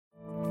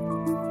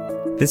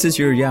This is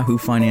your Yahoo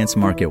Finance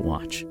Market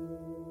Watch.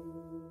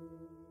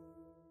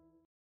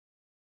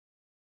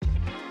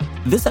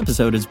 This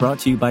episode is brought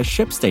to you by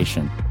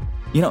ShipStation.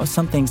 You know,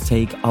 some things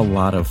take a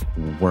lot of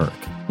work,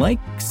 like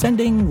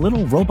sending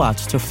little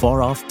robots to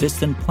far-off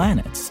distant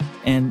planets.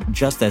 And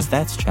just as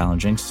that's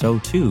challenging, so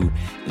too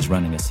is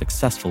running a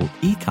successful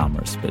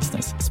e-commerce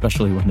business,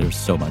 especially when there's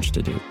so much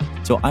to do.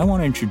 So I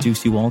want to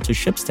introduce you all to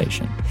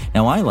ShipStation.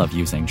 Now, I love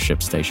using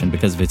ShipStation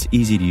because of its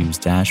easy-to-use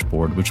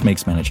dashboard, which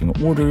makes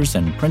managing orders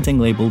and printing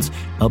labels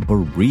a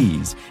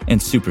breeze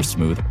and super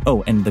smooth.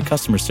 Oh, and the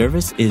customer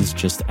service is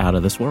just out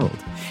of this world.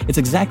 It's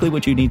exactly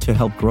what you need to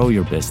help grow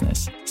your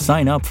business.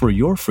 Sign up for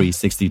your free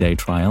 60-day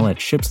trial at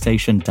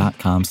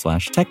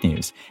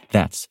shipstation.com/technews.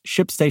 That's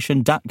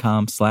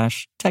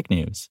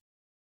shipstation.com/technews.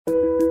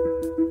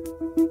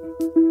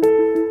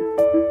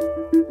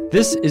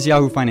 This is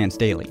Yahoo Finance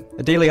Daily,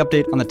 a daily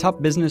update on the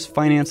top business,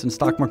 finance, and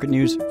stock market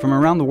news from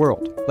around the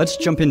world. Let's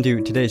jump into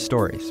today's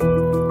stories.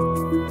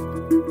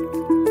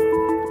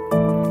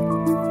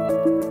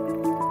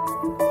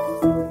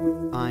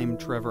 I'm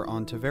Trevor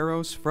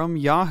Ontiveros from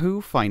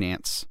Yahoo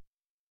Finance.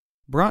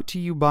 Brought to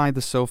you by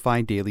the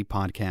SoFi Daily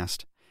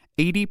Podcast.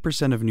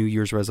 80% of New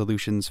Year's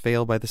resolutions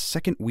fail by the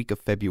second week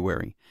of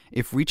February.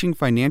 If reaching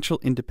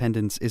financial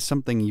independence is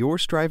something you're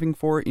striving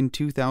for in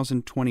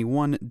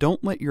 2021,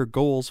 don't let your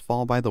goals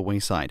fall by the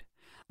wayside.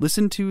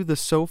 Listen to the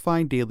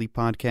SoFi Daily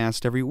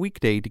Podcast every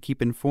weekday to keep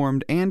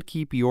informed and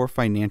keep your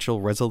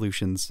financial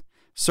resolutions.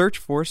 Search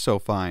for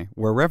SoFi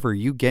wherever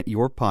you get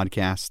your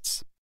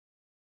podcasts.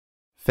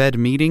 Fed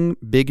meeting,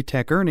 big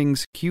tech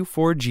earnings,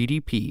 Q4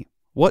 GDP.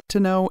 What to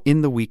know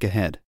in the week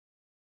ahead.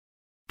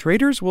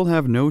 Traders will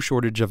have no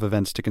shortage of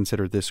events to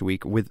consider this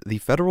week, with the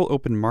Federal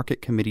Open Market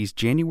Committee's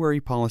January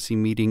policy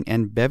meeting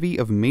and bevy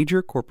of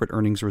major corporate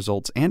earnings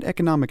results and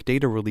economic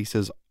data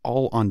releases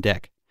all on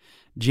deck.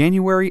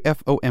 January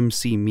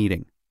FOMC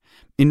meeting.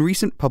 In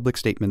recent public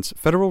statements,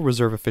 Federal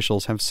Reserve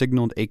officials have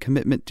signaled a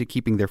commitment to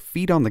keeping their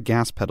feet on the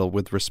gas pedal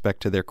with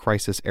respect to their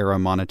crisis-era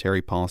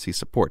monetary policy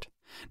support.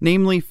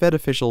 Namely, Fed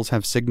officials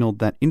have signaled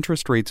that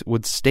interest rates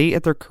would stay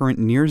at their current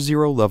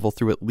near-zero level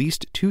through at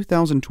least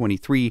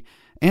 2023,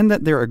 and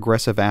that their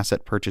aggressive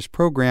asset purchase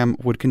program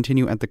would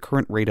continue at the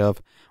current rate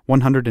of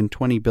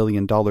 $120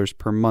 billion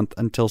per month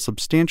until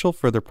substantial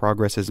further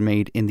progress is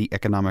made in the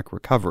economic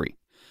recovery.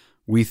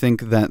 We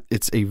think that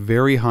it's a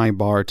very high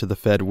bar to the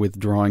Fed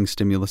withdrawing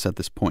stimulus at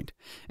this point.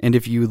 And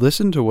if you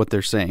listen to what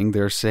they're saying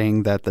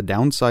that the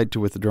downside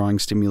to withdrawing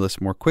stimulus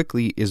more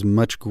quickly is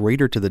much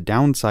greater to the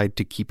downside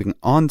to keeping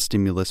on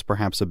stimulus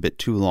perhaps a bit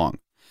too long.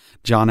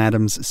 John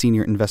Adams,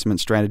 senior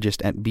investment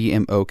strategist at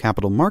BMO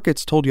Capital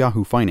Markets, told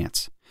Yahoo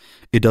Finance.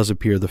 It does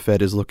appear the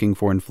Fed is looking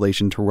for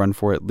inflation to run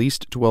for at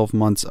least 12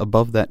 months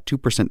above that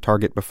 2%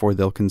 target before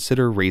they'll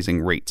consider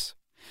raising rates.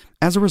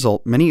 As a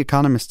result, many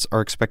economists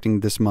are expecting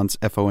this month's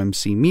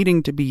FOMC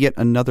meeting to be yet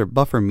another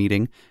buffer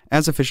meeting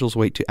as officials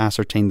wait to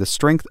ascertain the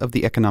strength of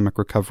the economic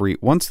recovery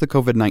once the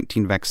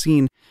COVID-19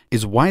 vaccine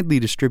is widely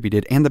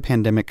distributed and the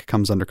pandemic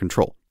comes under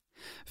control.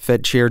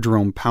 Fed Chair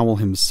Jerome Powell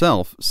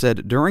himself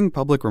said during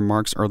public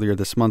remarks earlier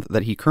this month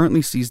that he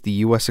currently sees the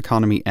U.S.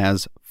 economy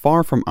as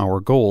far from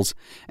our goals,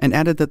 and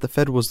added that the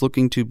Fed was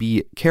looking to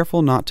be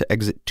careful not to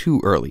exit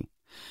too early.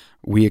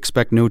 We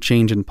expect no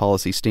change in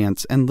policy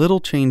stance and little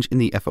change in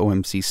the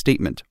FOMC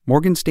statement,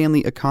 Morgan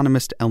Stanley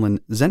economist Ellen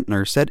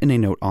Zentner said in a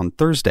note on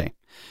Thursday.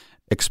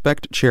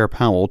 Expect Chair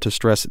Powell to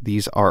stress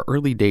these are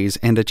early days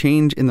and a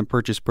change in the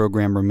purchase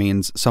program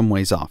remains some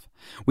ways off.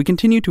 We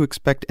continue to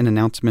expect an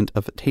announcement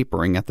of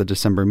tapering at the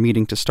December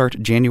meeting to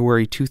start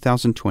January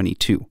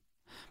 2022.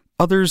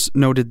 Others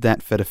noted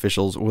that Fed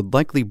officials would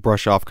likely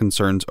brush off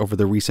concerns over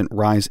the recent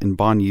rise in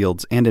bond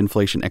yields and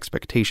inflation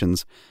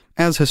expectations,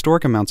 as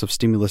historic amounts of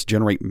stimulus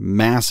generate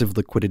massive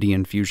liquidity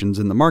infusions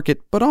in the market,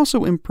 but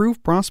also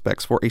improve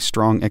prospects for a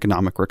strong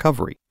economic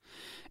recovery.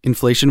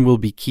 Inflation will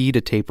be key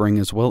to tapering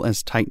as well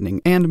as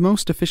tightening, and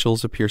most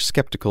officials appear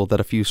skeptical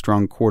that a few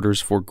strong quarters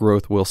for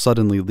growth will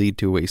suddenly lead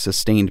to a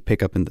sustained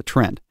pickup in the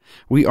trend.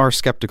 We are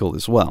skeptical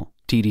as well,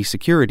 TD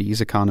Securities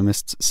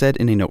economists said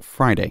in a note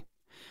Friday.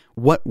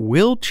 What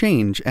will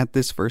change at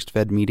this first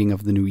Fed meeting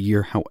of the new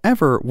year,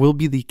 however, will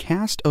be the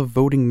cast of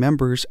voting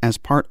members as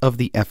part of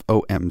the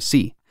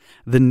FOMC.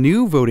 The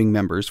new voting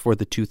members for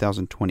the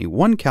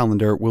 2021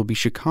 calendar will be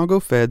Chicago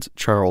Fed's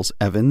Charles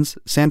Evans,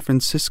 San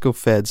Francisco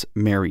Fed's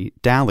Mary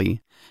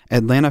Daly,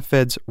 Atlanta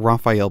Fed's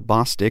Raphael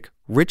Bostic,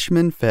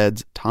 Richmond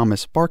Fed's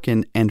Thomas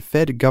Barkin, and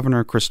Fed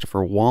Governor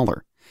Christopher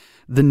Waller.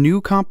 The new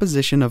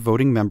composition of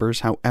voting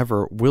members,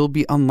 however, will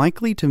be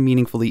unlikely to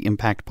meaningfully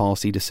impact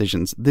policy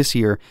decisions this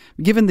year,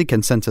 given the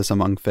consensus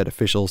among Fed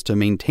officials to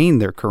maintain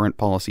their current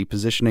policy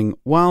positioning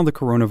while the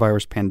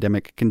coronavirus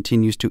pandemic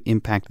continues to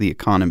impact the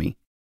economy.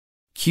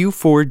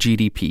 Q4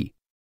 GDP.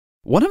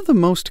 One of the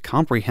most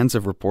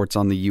comprehensive reports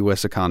on the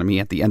U.S. economy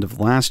at the end of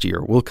last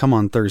year will come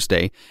on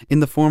Thursday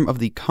in the form of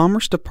the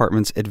Commerce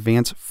Department's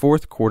Advanced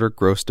Fourth Quarter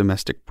Gross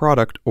Domestic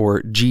Product,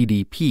 or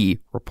GDP,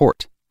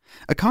 report.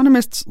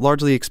 Economists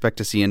largely expect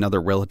to see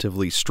another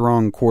relatively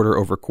strong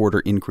quarter-over-quarter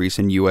increase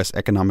in U.S.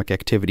 economic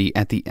activity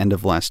at the end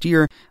of last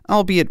year,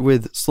 albeit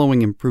with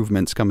slowing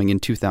improvements coming in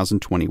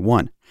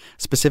 2021.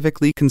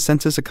 Specifically,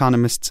 consensus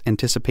economists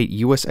anticipate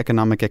U.S.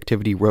 economic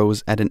activity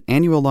rose at an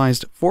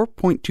annualized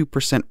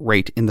 4.2%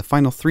 rate in the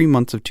final 3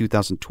 months of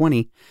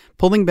 2020,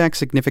 pulling back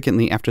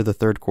significantly after the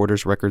third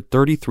quarter's record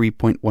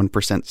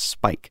 33.1%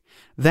 spike.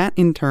 That,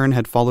 in turn,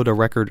 had followed a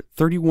record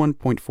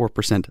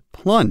 31.4%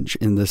 plunge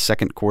in the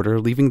second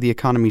quarter, leaving the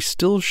economy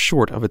still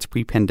short of its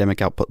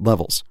pre-pandemic output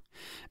levels.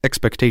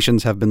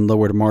 Expectations have been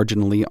lowered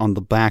marginally on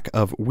the back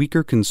of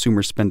weaker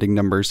consumer spending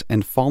numbers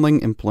and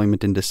falling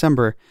employment in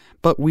December,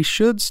 but we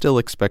should still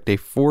expect a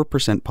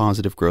 4%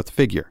 positive growth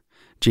figure.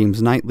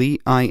 James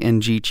Knightley,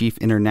 ING chief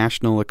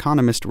international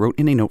economist, wrote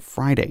in a note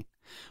Friday,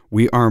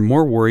 "We are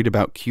more worried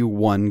about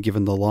Q1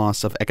 given the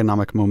loss of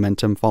economic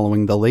momentum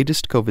following the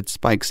latest COVID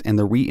spikes and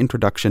the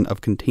reintroduction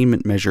of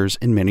containment measures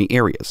in many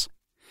areas."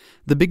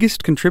 The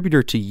biggest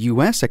contributor to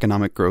U.S.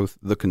 economic growth,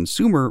 the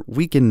consumer,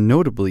 weakened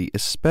notably,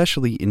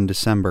 especially in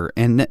December,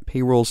 and net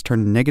payrolls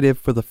turned negative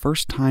for the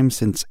first time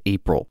since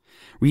April.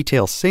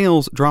 Retail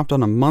sales dropped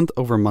on a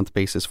month-over-month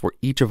basis for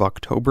each of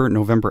October,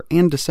 November,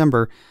 and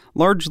December,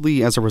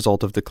 largely as a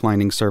result of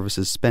declining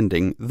services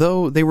spending,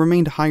 though they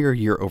remained higher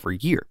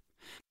year-over-year.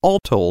 All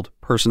told,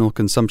 personal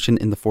consumption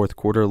in the fourth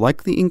quarter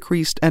likely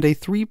increased at a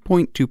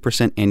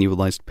 3.2%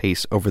 annualized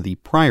pace over the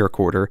prior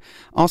quarter,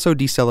 also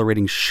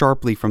decelerating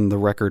sharply from the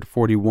record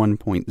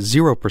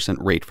 41.0%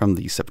 rate from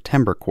the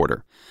September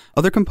quarter.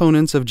 Other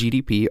components of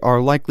GDP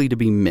are likely to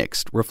be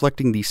mixed,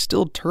 reflecting the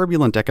still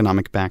turbulent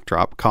economic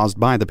backdrop caused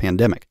by the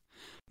pandemic.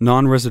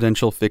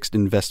 Non-residential fixed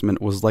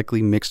investment was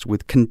likely mixed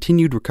with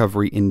continued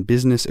recovery in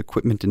business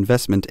equipment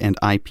investment and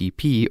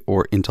IPP,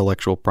 or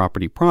intellectual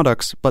property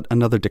products, but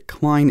another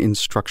decline in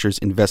structures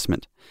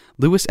investment.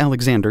 Louis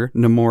Alexander,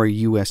 Nomura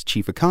U.S.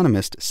 chief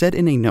economist, said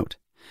in a note,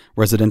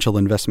 "Residential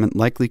investment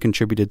likely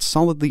contributed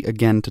solidly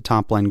again to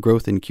top-line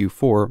growth in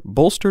Q4,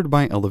 bolstered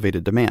by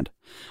elevated demand.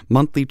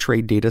 Monthly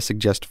trade data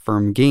suggest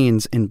firm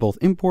gains in both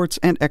imports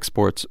and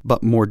exports,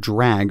 but more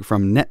drag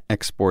from net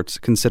exports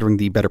considering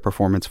the better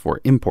performance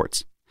for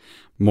imports."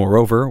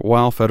 Moreover,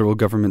 while federal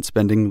government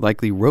spending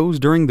likely rose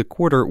during the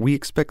quarter, we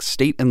expect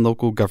state and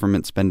local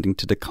government spending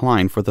to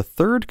decline for the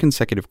third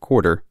consecutive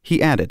quarter,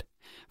 he added.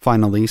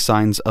 Finally,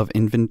 signs of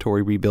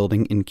inventory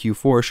rebuilding in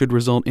Q4 should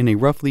result in a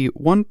roughly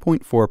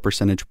 1.4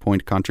 percentage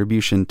point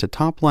contribution to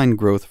top-line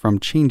growth from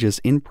changes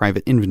in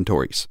private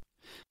inventories.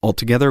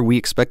 Altogether, we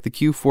expect the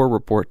Q4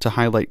 report to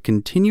highlight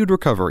continued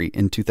recovery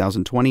in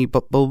 2020,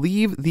 but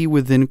believe the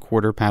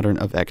within-quarter pattern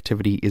of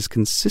activity is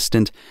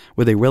consistent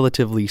with a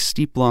relatively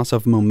steep loss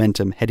of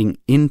momentum heading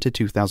into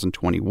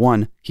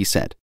 2021, he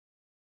said.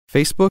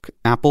 Facebook,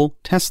 Apple,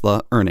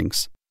 Tesla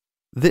earnings.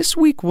 This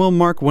week will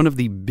mark one of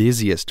the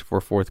busiest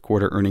for fourth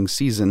quarter earnings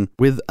season,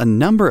 with a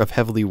number of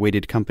heavily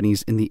weighted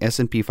companies in the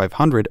S&P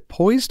 500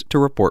 poised to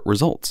report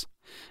results.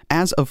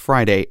 As of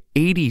Friday,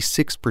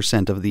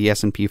 86% of the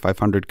S&P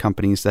 500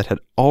 companies that had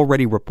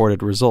already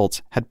reported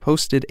results had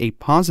posted a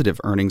positive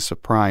earnings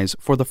surprise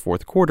for the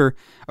fourth quarter,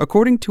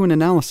 according to an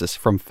analysis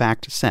from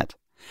FactSet.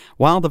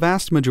 While the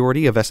vast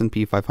majority of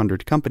S&P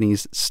 500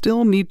 companies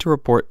still need to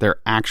report their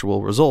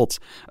actual results,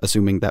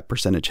 assuming that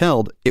percentage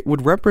held, it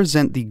would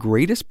represent the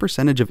greatest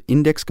percentage of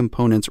index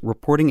components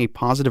reporting a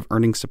positive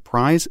earnings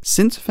surprise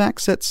since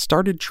FactSet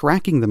started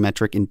tracking the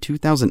metric in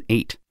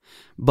 2008.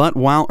 But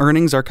while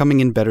earnings are coming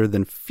in better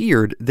than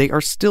feared, they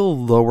are still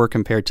lower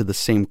compared to the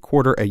same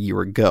quarter a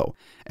year ago.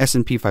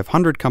 S&P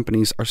 500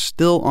 companies are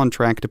still on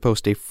track to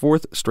post a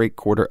fourth straight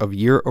quarter of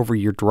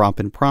year-over-year drop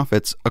in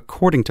profits,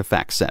 according to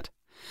FactSet.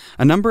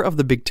 A number of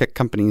the big tech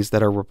companies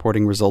that are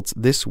reporting results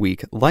this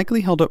week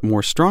likely held up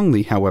more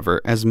strongly,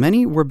 however, as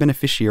many were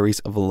beneficiaries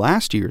of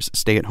last year's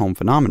stay-at-home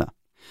phenomena.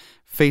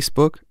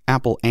 Facebook,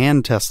 Apple,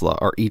 and Tesla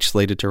are each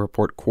slated to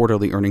report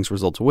quarterly earnings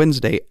results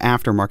Wednesday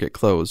after market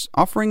close,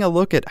 offering a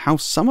look at how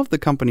some of the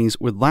companies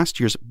with last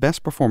year's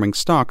best-performing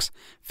stocks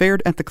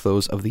fared at the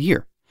close of the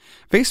year.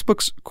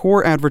 Facebook's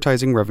core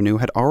advertising revenue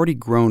had already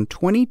grown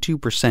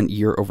 22%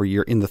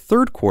 year-over-year in the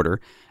third quarter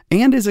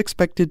and is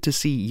expected to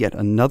see yet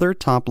another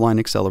top-line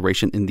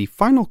acceleration in the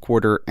final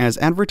quarter as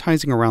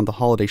advertising around the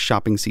holiday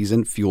shopping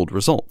season fueled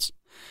results.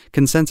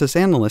 Consensus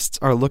analysts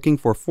are looking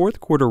for fourth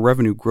quarter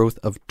revenue growth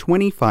of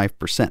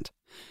 25%.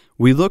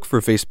 We look for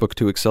Facebook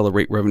to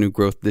accelerate revenue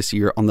growth this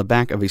year on the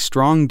back of a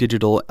strong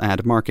digital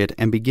ad market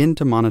and begin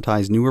to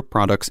monetize newer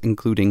products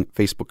including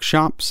Facebook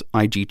Shops,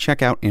 IG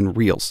Checkout, and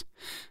Reels.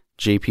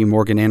 JP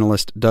Morgan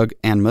analyst Doug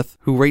Anmuth,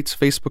 who rates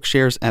Facebook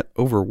shares at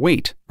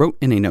overweight, wrote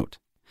in a note,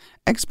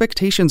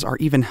 "Expectations are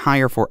even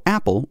higher for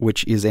Apple,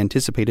 which is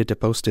anticipated to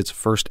post its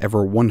first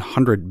ever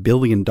 $100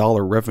 billion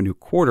revenue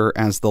quarter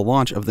as the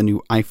launch of the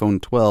new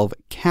iPhone 12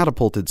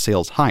 catapulted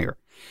sales higher.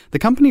 The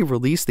company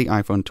released the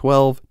iPhone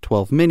 12,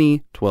 12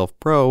 mini, 12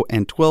 Pro,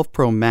 and 12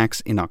 Pro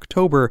Max in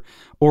October,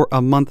 or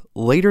a month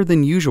later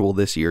than usual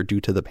this year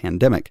due to the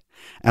pandemic.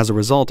 As a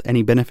result,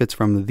 any benefits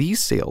from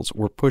these sales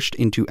were pushed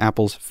into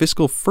Apple's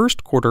fiscal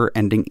first quarter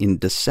ending in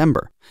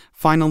December.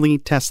 Finally,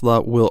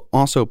 Tesla will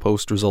also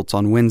post results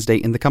on Wednesday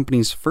in the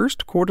company's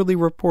first quarterly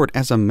report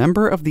as a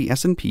member of the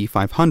S&P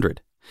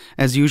 500.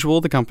 As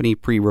usual, the company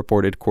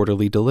pre-reported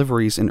quarterly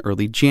deliveries in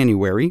early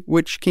January,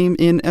 which came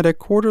in at a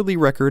quarterly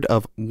record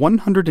of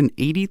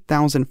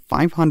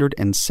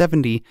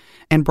 180,570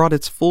 and brought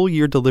its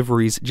full-year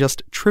deliveries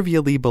just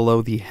trivially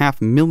below the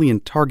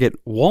 500,000 target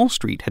Wall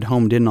Street had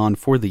homed in on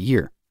for the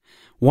year.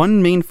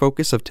 One main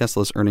focus of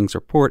Tesla's earnings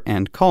report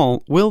and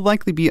call will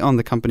likely be on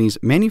the company's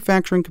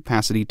manufacturing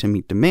capacity to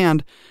meet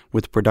demand,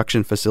 with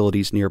production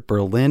facilities near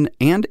Berlin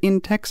and in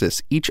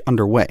Texas each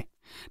underway.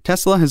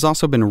 Tesla has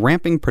also been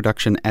ramping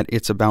production at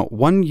its about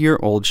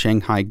 1-year-old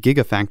Shanghai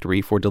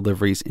Gigafactory for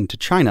deliveries into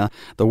China,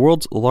 the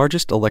world's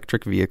largest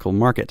electric vehicle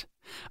market.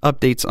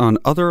 Updates on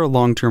other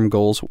long-term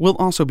goals will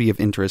also be of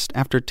interest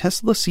after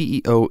Tesla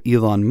CEO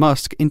Elon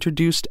Musk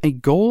introduced a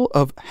goal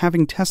of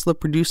having Tesla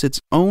produce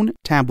its own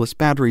tabless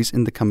batteries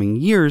in the coming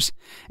years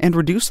and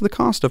reduce the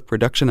cost of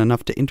production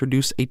enough to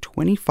introduce a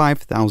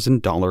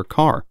 $25,000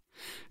 car.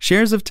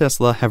 Shares of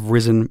Tesla have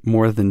risen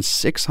more than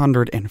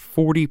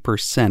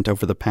 640%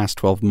 over the past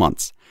 12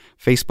 months.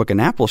 Facebook and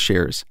Apple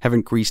shares have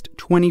increased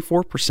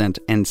 24%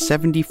 and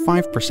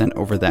 75%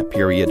 over that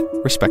period,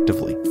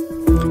 respectively.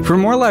 For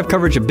more live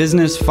coverage of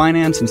business,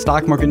 finance, and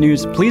stock market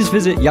news, please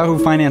visit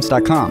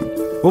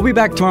yahoofinance.com. We'll be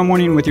back tomorrow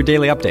morning with your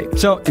daily update.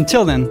 So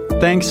until then,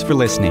 thanks for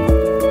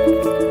listening.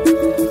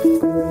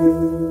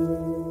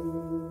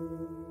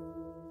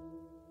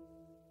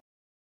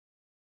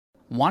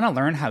 Want to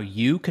learn how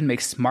you can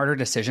make smarter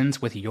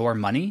decisions with your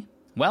money?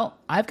 Well,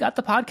 I've got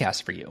the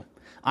podcast for you.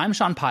 I'm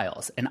Sean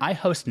Piles, and I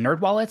host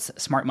NerdWallet's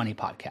Smart Money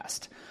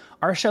Podcast.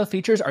 Our show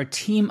features our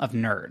team of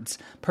nerds,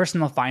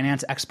 personal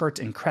finance experts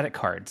in credit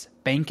cards,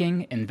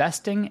 banking,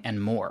 investing, and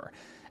more.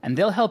 And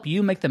they'll help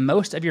you make the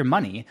most of your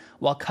money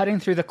while cutting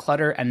through the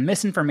clutter and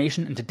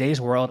misinformation in today's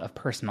world of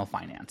personal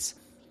finance.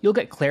 You'll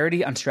get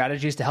clarity on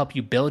strategies to help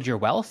you build your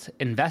wealth,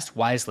 invest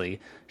wisely,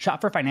 shop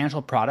for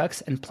financial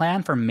products, and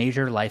plan for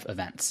major life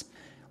events.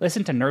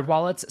 Listen to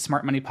NerdWallet's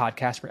Smart Money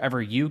Podcast wherever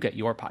you get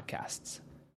your podcasts.